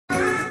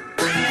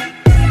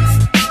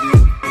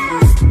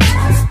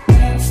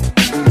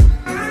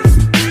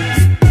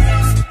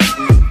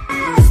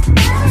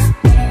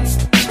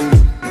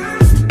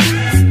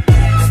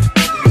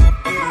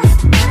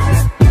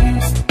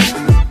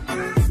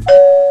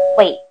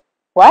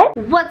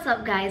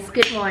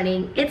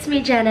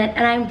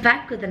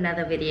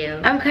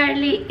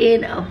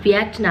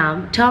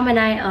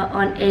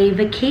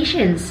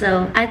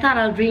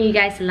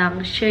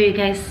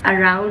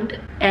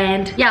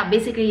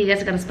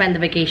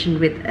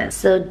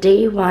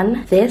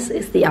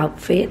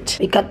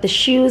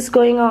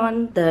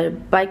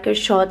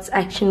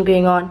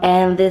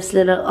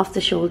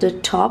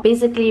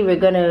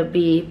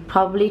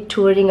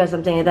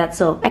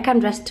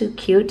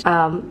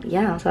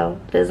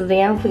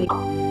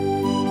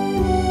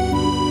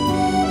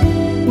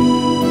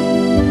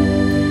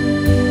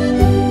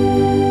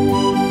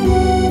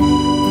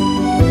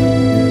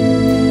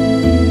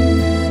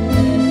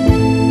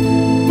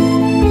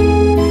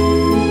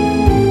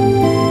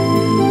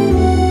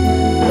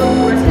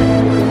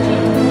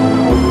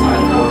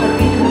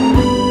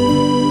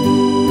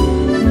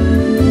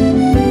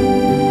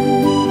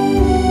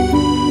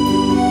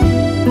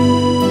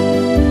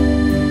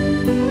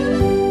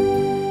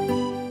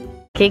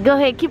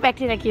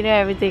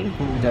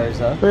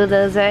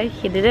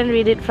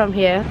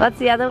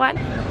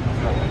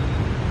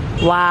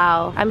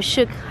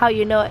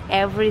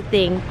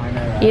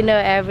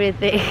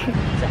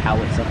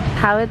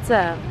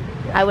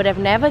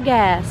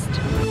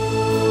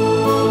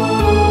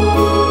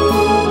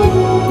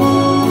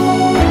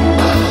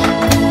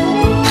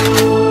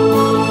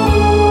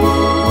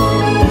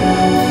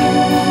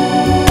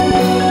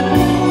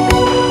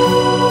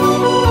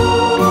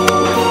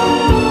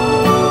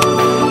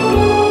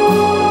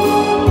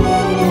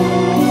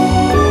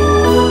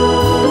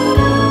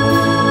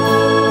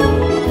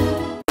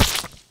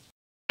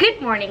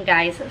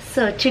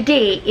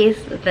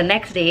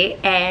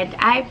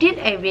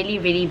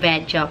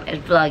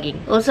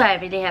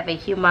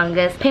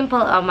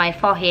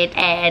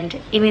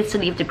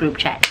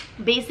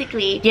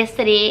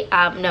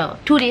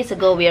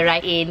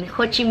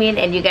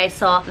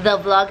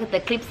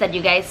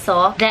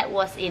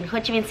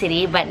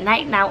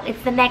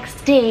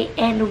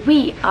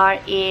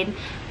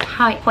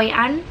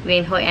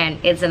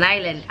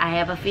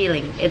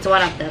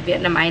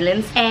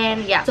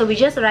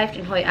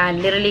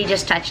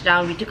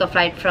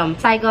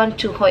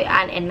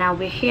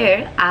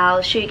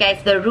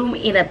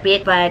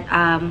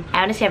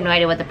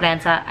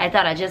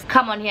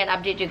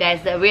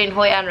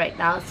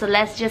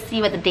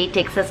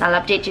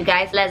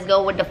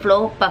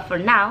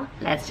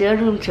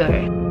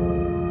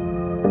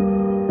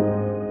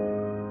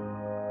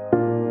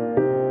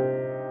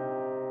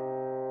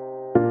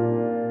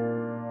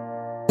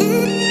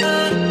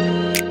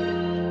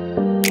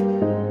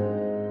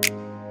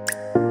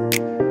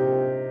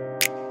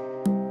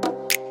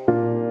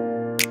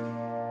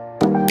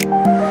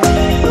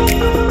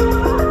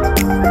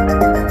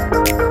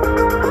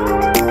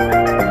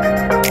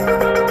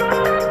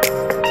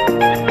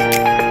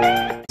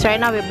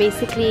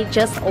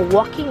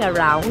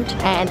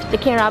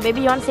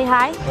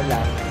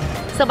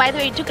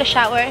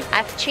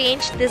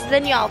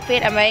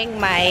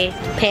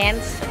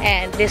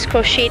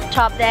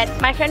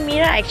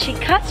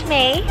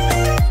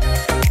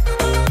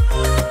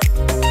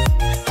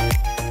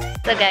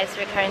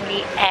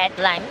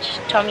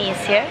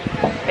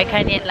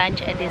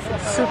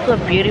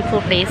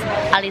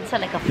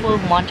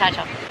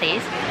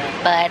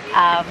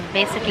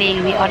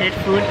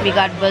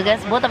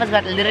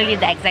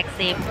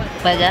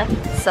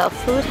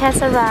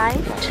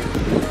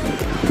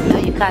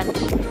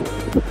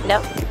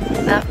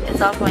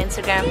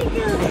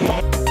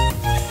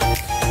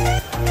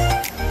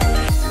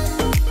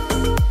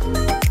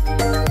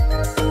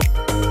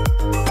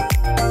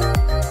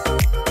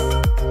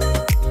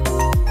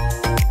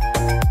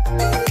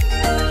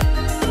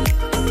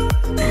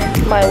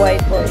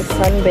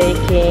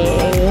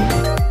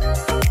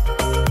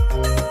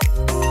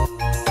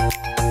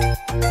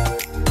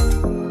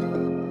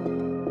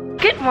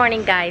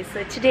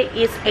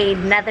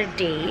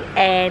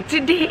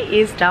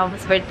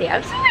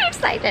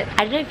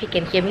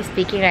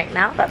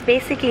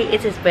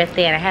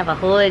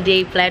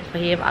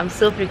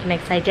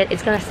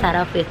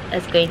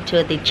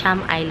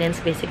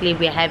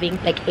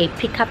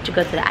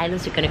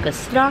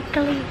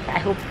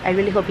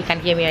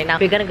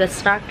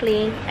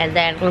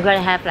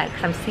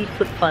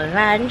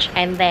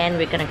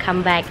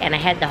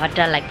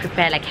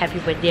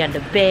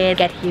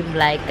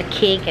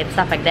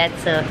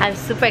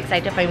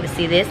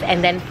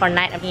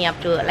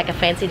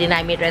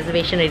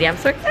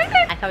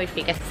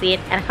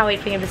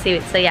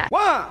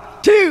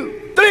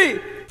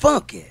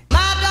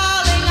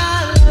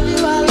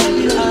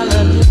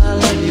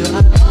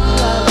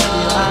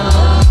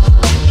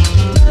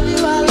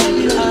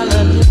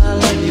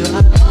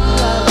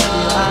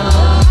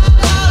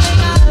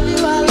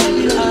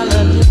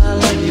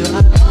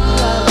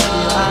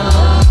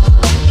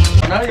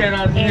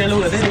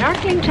It's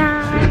snorkeling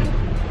time.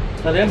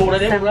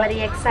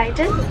 Somebody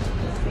excited?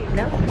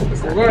 No?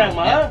 He's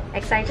not.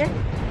 Excited?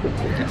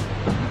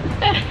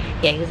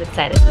 Yeah, he's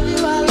excited. I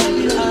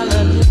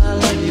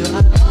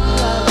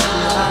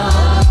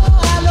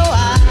know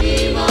I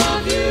dream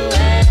of you.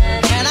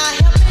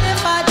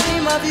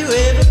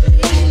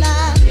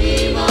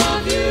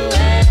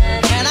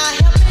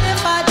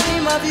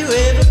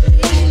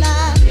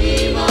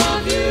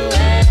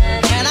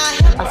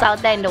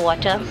 out there in the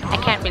water. I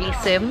can't really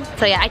swim.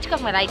 So yeah, I took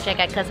off my life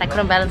jacket because I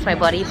couldn't balance my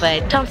body,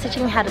 but Tom's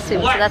teaching me how to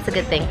swim, so that's a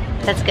good thing.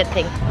 That's a good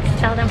thing.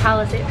 Tell them, how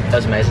was it? That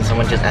was amazing.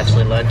 Someone just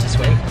actually learned to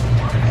swim.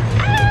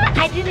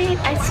 I did it.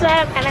 I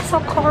swam and I saw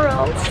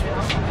corals.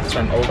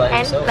 Swam all by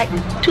And himself. like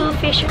 2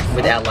 fishes.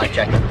 Without life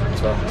jacket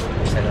as well.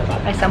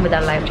 I swam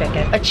without life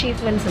jacket.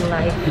 Achievements in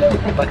life.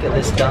 Bucket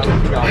list done.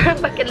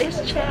 Bucket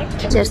list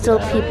checked. There's still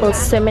people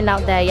swimming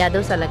out there. Yeah,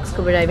 those are like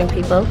scuba diving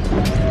people.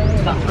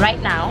 But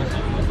right now,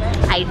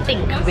 I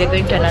think we're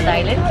going to another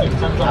island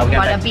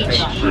or a beach.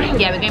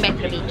 Yeah, we're going back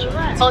to the beach.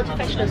 Oh, to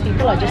fetch those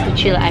people or just to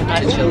chill? I'm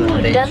not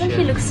sure. Doesn't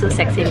he look so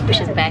sexy? He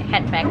pushes back,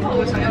 head back.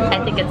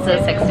 I think it's so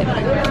sexy.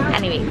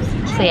 Anyway,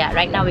 so yeah,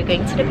 right now we're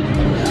going to the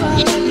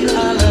beach.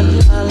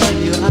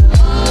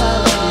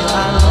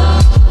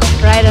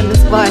 Right on the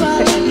spot.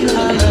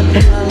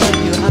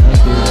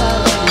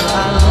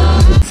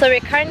 So we're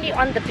currently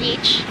on the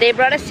beach. They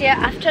brought us here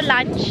after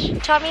lunch.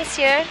 Tommy's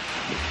here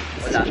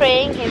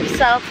spraying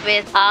himself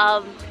with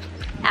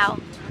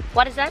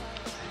what is that?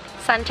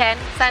 Suntan?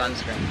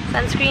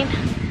 Sunscreen.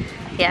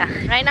 Yeah.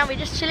 Right now we're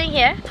just chilling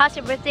here. How's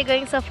your birthday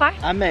going so far?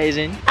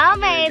 Amazing.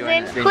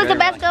 Amazing. Who's the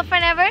best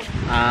girlfriend ever?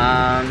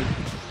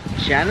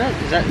 Janet?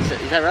 Is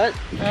that right?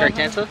 Correct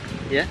answer?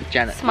 Yeah,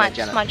 Janet. Smart, yeah,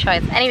 Janet. smart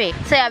choice. Anyway,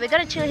 so yeah, we're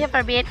gonna chill here for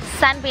a bit,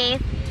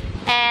 sunbathe,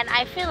 and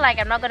I feel like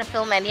I'm not gonna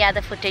film any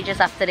other footages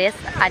after this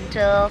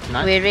until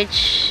we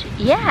reach,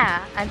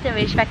 until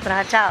we reach back to the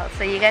hotel.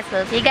 So you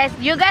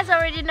guys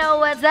already know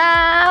what's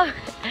up.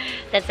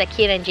 That's like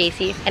Canon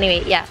JC.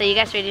 Anyway, yeah, so you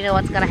guys already know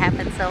what's gonna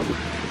happen. So.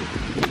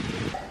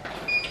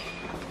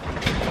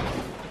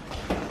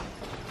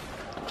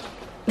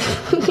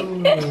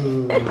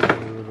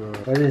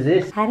 What is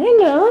this? I don't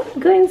know.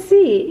 Go and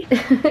see.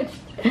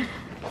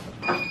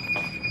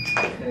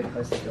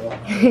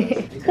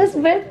 Whose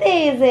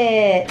birthday is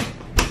it?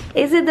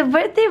 Is it the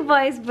birthday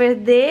boy's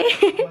birthday?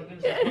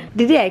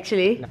 Did he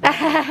actually?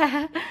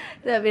 That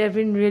would have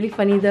been really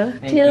funny though.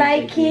 Do you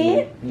like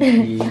it?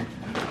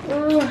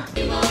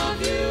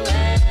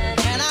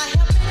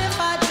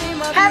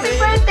 Happy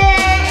birthday!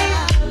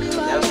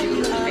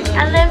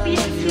 I love you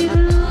too.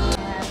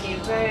 Happy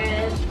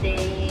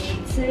birthday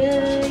to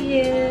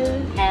you.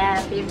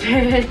 Happy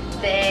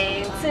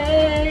birthday to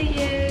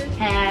you.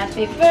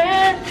 Happy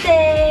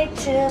birthday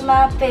to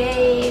my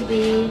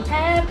baby.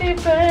 Happy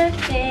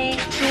birthday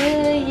to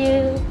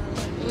you.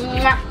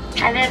 Mwah.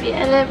 I love you,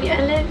 I love you, I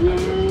love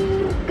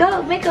you.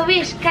 Go, make a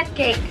wish, cut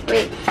cake.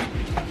 Wait.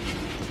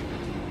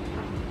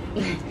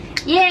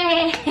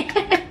 Yay!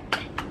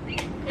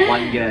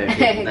 One go.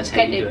 That's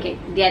how you do it. Cake.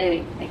 The other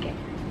way. Okay.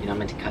 You're not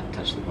meant to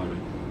touch the bottom.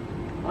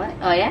 What?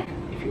 Oh yeah?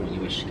 If you want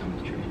your wish to come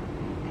true.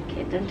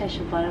 Okay, don't touch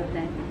the bottom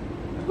then.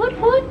 Woot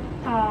woot.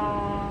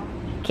 Aww.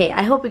 Okay,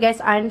 I hope you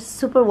guys aren't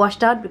super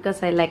washed out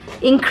because I like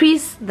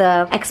increased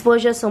the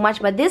exposure so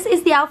much. But this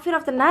is the outfit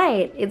of the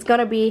night. It's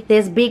gonna be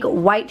this big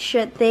white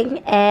shirt thing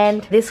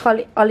and this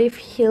olive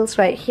heels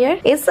right here.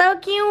 It's so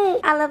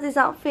cute. I love this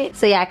outfit.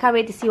 So yeah, I can't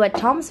wait to see what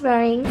Tom's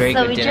wearing.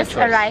 So we just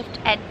arrived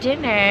at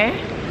dinner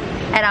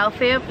at our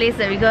favorite place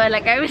that we go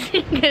like every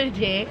single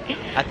day.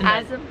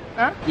 Awesome.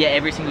 Huh? Yeah,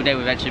 every single day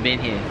we've actually been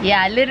here.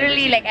 Yeah,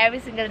 literally like every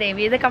single day.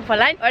 We either come for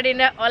lunch or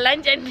dinner or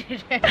lunch and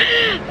dinner.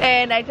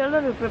 And I told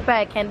them to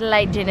prepare a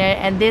candlelight dinner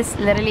and this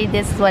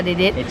is what they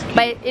did.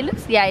 But it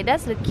looks, yeah, it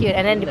does look cute.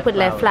 And then they put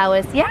like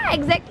flowers. Yeah,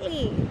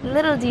 exactly.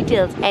 Little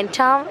details. And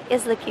Tom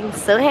is looking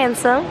so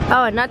handsome.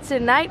 Oh, not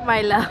tonight,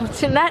 my love.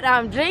 Tonight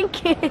I'm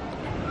drinking.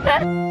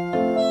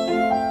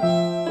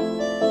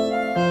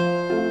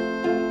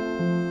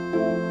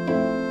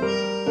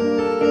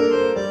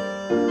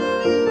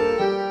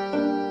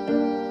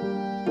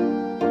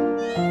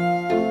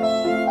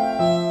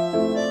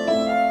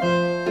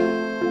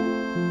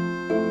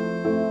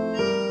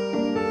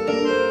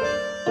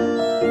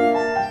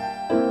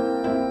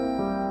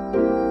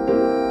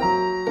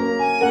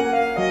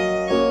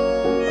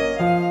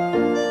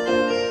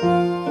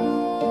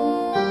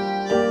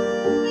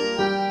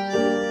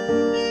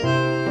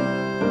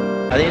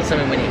 I think it's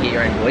something when you hear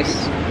your own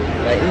voice.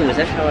 Like, ooh, is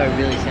that how I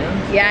really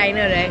sound? Yeah, I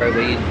know, right?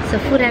 Very weird. So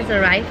food has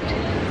arrived.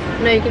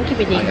 No, you can keep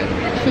eating.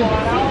 Okay.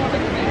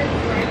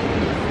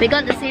 We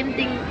got the same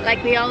thing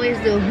like we always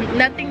do.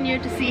 Nothing new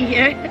to see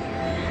here.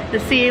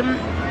 The same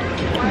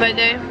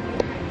burger.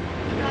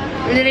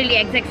 Literally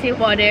exact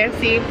same order,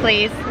 same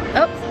place.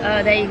 Oops,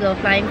 there you go,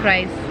 flying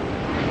fries.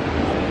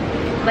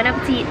 Bon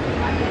appetit.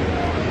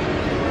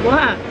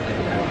 Wow.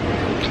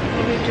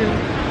 Me too.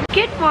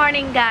 Good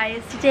morning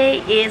guys, today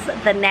is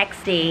the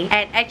next day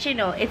and actually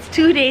no, it's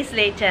 2 days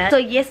later. So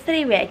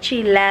yesterday we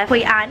actually left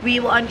Hoi An.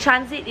 We were on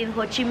transit in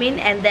Ho Chi Minh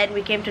and then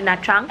we came to Nha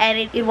Trang and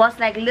it was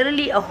like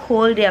literally a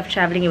whole day of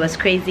traveling. It was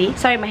crazy.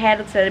 Sorry, my hair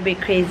looks a little bit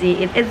crazy.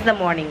 It's the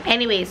morning.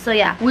 Anyway, so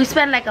yeah, we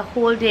spent like a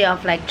whole day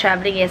of like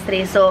traveling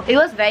yesterday, so it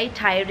was very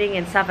tiring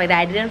and stuff like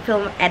that. I didn't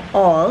film at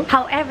all.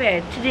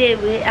 However, today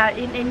we are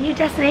in a new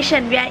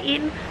destination. We are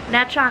in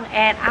Nha Trang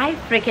and I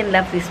freaking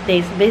love this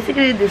place.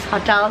 Basically this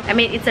hotel, I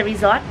mean it's a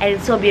resort and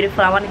it's so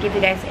beautiful. I want to give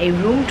you guys a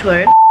room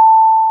tour.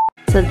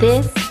 So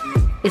this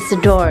It's the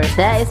door.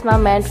 That is my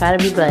man trying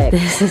to be black.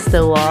 This is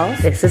the wall.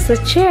 This is the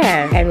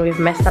chair. And we've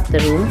messed up the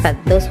room. But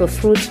those were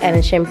fruits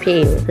and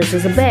champagne. This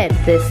is a bed.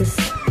 This is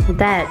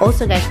that.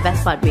 Also guys, the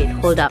best part, wait,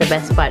 hold up. The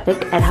best part.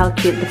 Look at how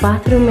cute the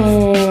bathroom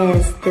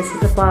is. This is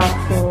the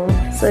bathroom.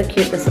 So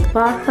cute. There's a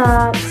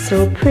bathtub.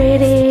 So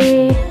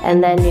pretty.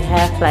 And then you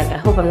have like, I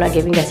hope I'm not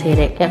giving us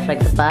headache. You have like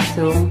the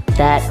bathroom,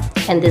 that,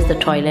 and there's the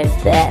toilet,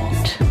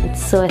 that.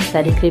 It's so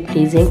aesthetically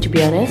pleasing to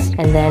be honest.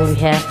 And then we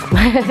have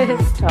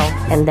stove.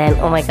 And then,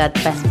 oh my god,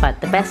 the best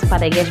part. The best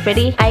part, I guess.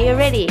 Ready? Are you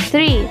ready?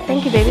 3,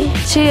 thank you baby.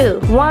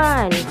 2,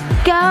 1,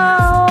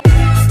 go!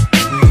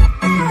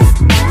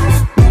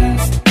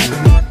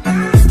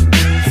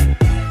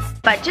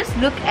 But just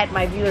look at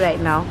my view right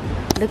now.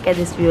 Look at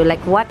this view. Like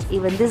what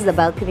even? This is the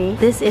balcony.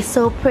 This is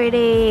so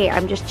pretty.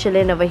 I'm just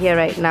chilling over here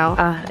right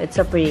now. It's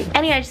so pretty.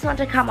 Anyway, I just want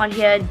to come on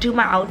here, do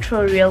my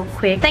outro real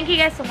quick. Thank you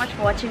guys so much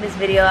for watching this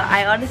video.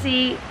 I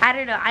honestly, I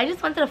don't know, I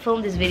just wanted to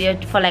film this video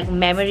for like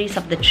memories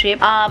of the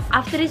trip.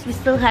 After this, we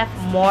still have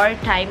more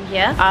time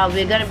here.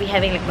 We're gonna be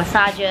having like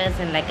massages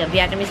and like a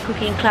Vietnamese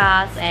cooking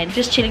class and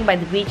just chilling by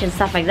the beach and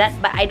stuff like that.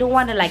 But I don't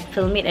want to like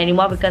film it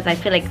anymore because I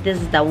feel like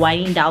this is the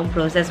winding down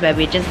process where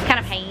we're just kind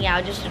of hanging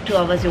out, just the two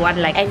of us. We want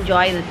to like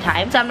enjoy the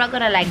time. So I'm not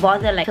gonna like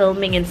bother like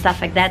filming and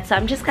stuff like that. So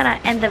I'm just gonna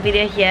end the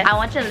video here. I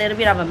wanted a little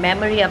bit of a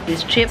memory of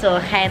this trip. So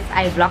hence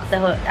I vlogged the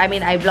whole,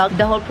 I vlogged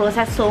the whole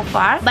process so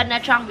far. But Nha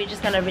Trang, we're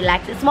just gonna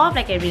relax. It's more of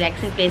like a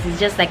relaxing place. It's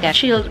just like a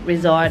chilled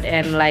resort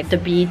and like the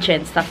beach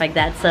and stuff like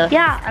that. So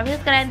yeah, I'm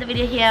just gonna end the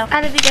video here.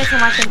 I love you guys so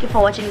much. Thank you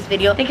for watching this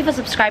video. Thank you for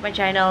subscribing my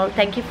channel.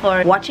 Thank you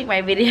for watching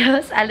my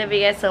videos. I love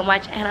you guys so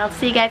much and I'll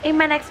see you guys in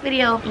my next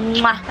video.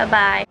 Mwah, bye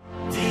bye.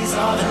 These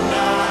are the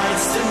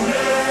nights that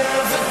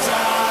never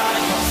die.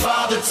 My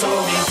father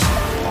told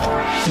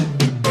me.